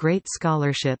Schneerson's great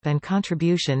scholarship and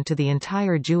contribution to the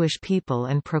entire Jewish people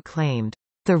and proclaimed,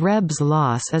 "The Rebbe's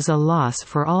loss is a loss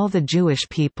for all the Jewish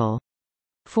people."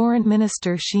 Foreign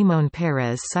Minister Shimon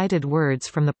Peres cited words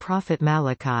from the prophet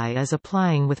Malachi as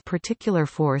applying with particular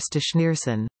force to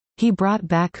Schneerson. He brought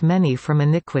back many from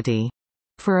iniquity.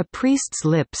 For a priest's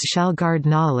lips shall guard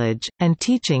knowledge, and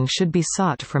teaching should be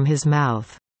sought from his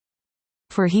mouth.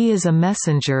 For he is a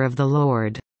messenger of the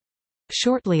Lord.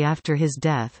 Shortly after his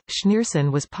death,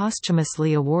 Schneerson was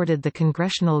posthumously awarded the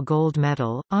Congressional Gold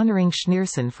Medal, honoring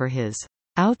Schneerson for his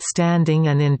outstanding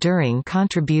and enduring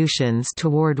contributions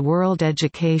toward world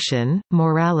education,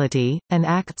 morality, and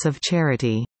acts of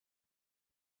charity."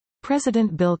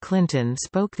 President Bill Clinton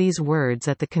spoke these words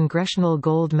at the Congressional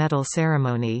Gold Medal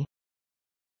ceremony.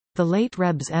 The late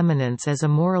Rebbe's eminence as a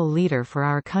moral leader for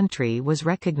our country was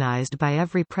recognized by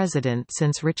every president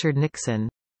since Richard Nixon.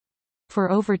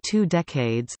 For over 2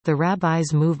 decades, the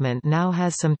Rabbis movement now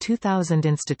has some 2,000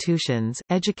 institutions,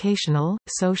 educational,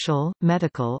 social,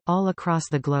 medical, all across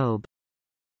the globe.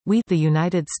 We, the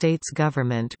United States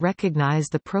government, recognize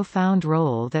the profound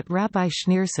role that Rabbi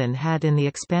Schneerson had in the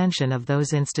expansion of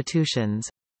those institutions.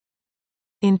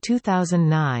 In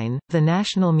 2009, the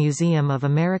National Museum of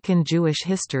American Jewish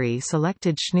History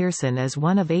selected Schneerson as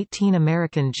one of 18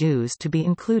 American Jews to be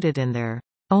included in their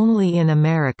 "Only in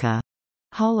America"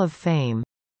 Hall of Fame.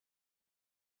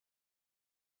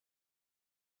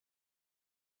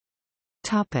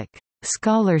 Topic: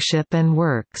 Scholarship and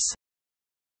works.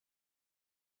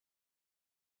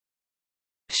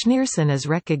 Schneerson is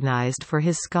recognized for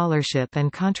his scholarship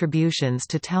and contributions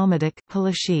to Talmudic,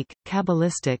 Halachic,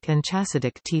 Kabbalistic and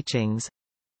Chassidic teachings.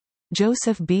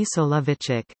 Joseph B.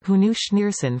 Soloveitchik, who knew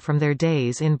Schneerson from their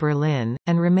days in Berlin,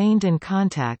 and remained in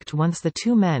contact once the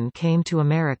two men came to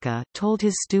America, told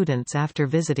his students after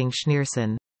visiting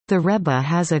Schneerson, "The Rebbe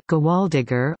has a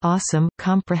gewaltiger, awesome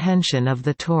comprehension of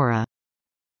the Torah,"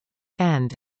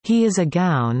 and "He is a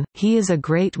gaon, he is a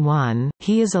great one,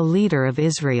 he is a leader of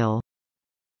Israel."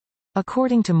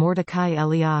 According to Mordecai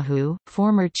Eliyahu,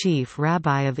 former chief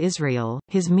rabbi of Israel,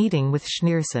 his meeting with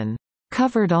Schneerson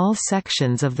covered all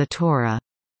sections of the Torah.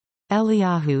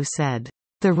 Eliyahu said,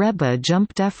 "The Rebbe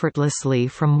jumped effortlessly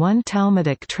from one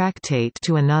Talmudic tractate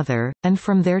to another, and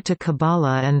from there to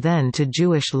Kabbalah and then to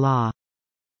Jewish law.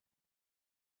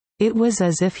 It was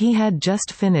as if he had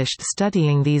just finished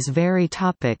studying these very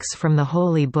topics from the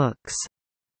holy books.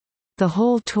 The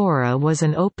whole Torah was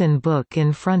an open book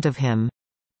in front of him."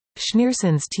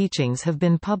 Schneerson's teachings have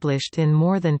been published in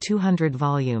more than 200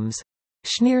 volumes.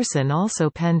 Schneerson also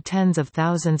penned tens of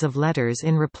thousands of letters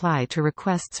in reply to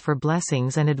requests for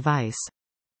blessings and advice.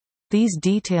 These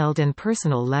detailed and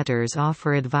personal letters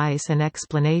offer advice and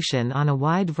explanation on a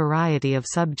wide variety of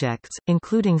subjects,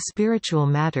 including spiritual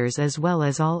matters as well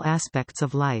as all aspects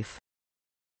of life.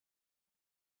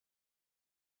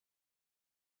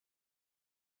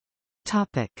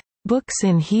 Topic: Books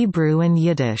in Hebrew and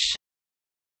Yiddish.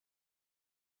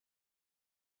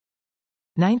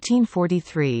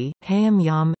 1943, Hayam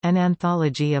Yom, an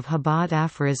anthology of Chabad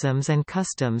aphorisms and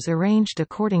customs arranged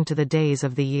according to the days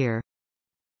of the year.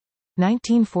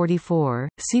 1944,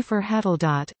 Sefer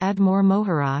Hadeldot, Admor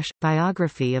Moharash,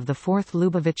 biography of the fourth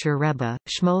Lubavitcher Rebbe,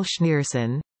 Shmuel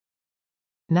Schneerson.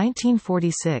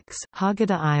 1946,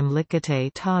 Haggadah im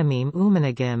Likatei Ta'amim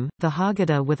Umanagim, the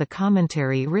Haggadah with a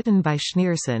commentary written by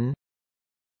Schneerson.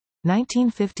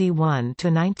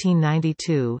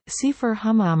 1951–1992, Sefer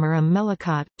Hama'amarim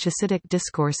Melakot, Chassidic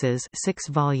Discourses 6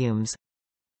 volumes.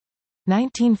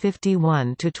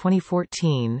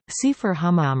 1951–2014, Sefer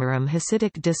Hama'amarim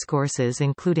Hasidic Discourses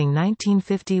including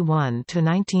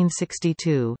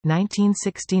 1951–1962,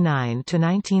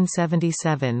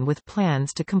 1969–1977 with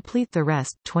plans to complete the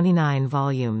rest 29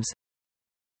 volumes.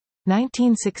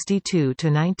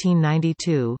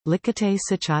 1962–1992, Likatei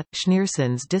Sichat,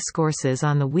 Schneerson's Discourses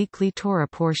on the Weekly Torah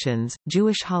Portions,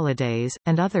 Jewish Holidays,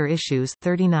 and Other Issues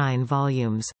 39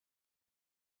 volumes.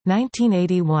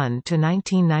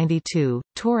 1981–1992,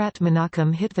 Torat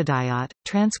Menachem Hitvadayot,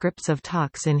 Transcripts of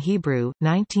Talks in Hebrew,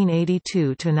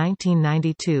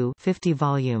 1982–1992 50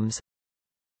 volumes.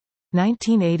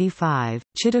 1985,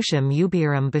 Chiddushim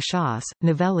Ubirim B'Shas,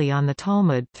 Novelli on the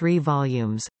Talmud 3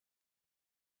 volumes.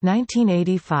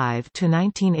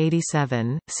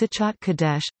 1985–1987, Sichat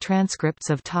Kadesh,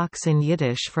 Transcripts of Talks in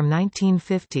Yiddish from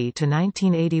 1950 to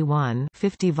 1981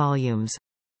 50 volumes.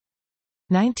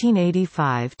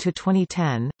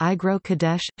 1985–2010, Igro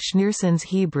Kadesh, Schneerson's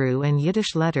Hebrew and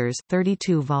Yiddish Letters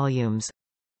 32 volumes.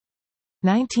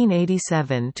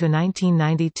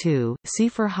 1987–1992,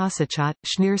 Sefer HaSichat,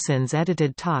 Schneerson's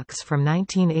edited talks from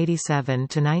 1987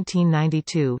 to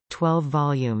 1992, 12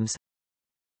 volumes.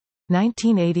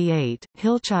 1988,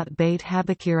 Hilchot Beit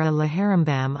Habakira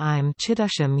Laharambam im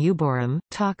Chiddushim Uborim,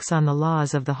 Talks on the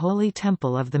Laws of the Holy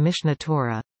Temple of the Mishnah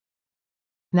Torah.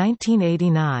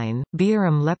 1989,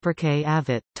 Biurim Lepreke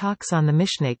Avit, Talks on the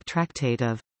Mishnaic Tractate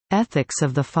of Ethics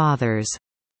of the Fathers,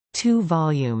 2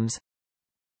 volumes.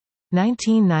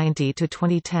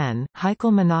 1990–2010,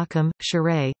 Heikel Menachem,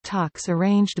 Sharei, Talks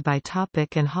arranged by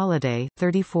topic and holiday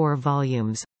 34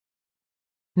 volumes.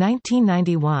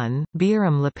 1991,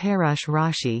 Biurim Leperush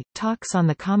Rashi, Talks on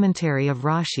the Commentary of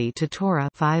Rashi to Torah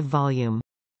 5 volume.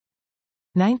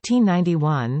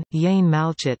 1991, Yain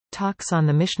Malchut, Talks on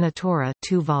the Mishnah Torah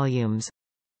 2 volumes.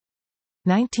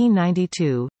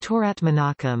 1992, Torat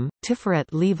Menachem, Tiferet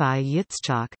Levi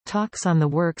Yitzchak, Talks on the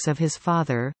Works of his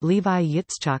Father, Levi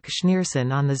Yitzchak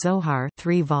Schneerson on the Zohar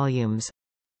 3 volumes.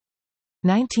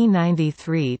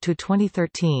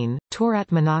 1993–2013, Torat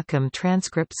Menachem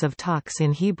Transcripts of Talks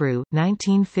in Hebrew,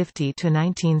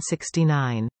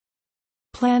 1950–1969.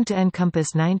 Planned to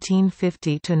encompass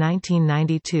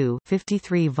 1950–1992,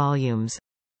 53 volumes.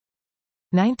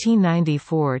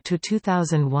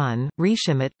 1994–2001,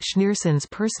 Rishimot, Schneerson's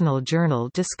personal journal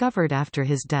discovered after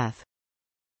his death.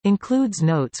 Includes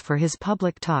notes for his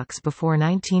public talks before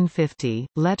 1950,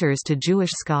 letters to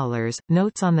Jewish scholars,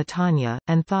 notes on the Tanya,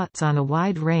 and thoughts on a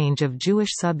wide range of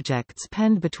Jewish subjects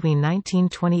penned between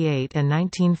 1928 and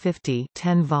 1950,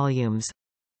 10 volumes.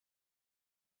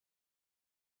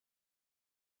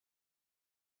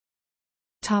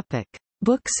 Topic: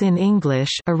 Books in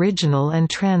English, original and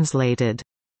translated.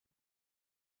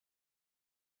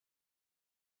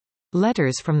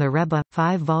 Letters from the Rebbe,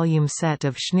 5-volume set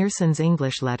of Schneerson's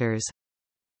English letters.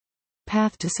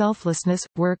 Path to Selflessness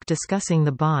 – work discussing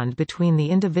the bond between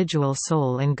the individual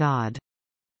soul and God.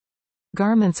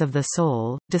 Garments of the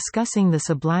Soul – discussing the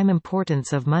sublime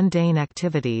importance of mundane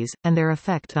activities, and their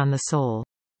effect on the soul.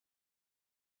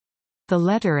 The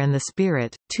Letter and the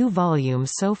Spirit – 2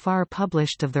 volumes so far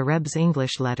published of the Rebbe's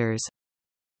English letters.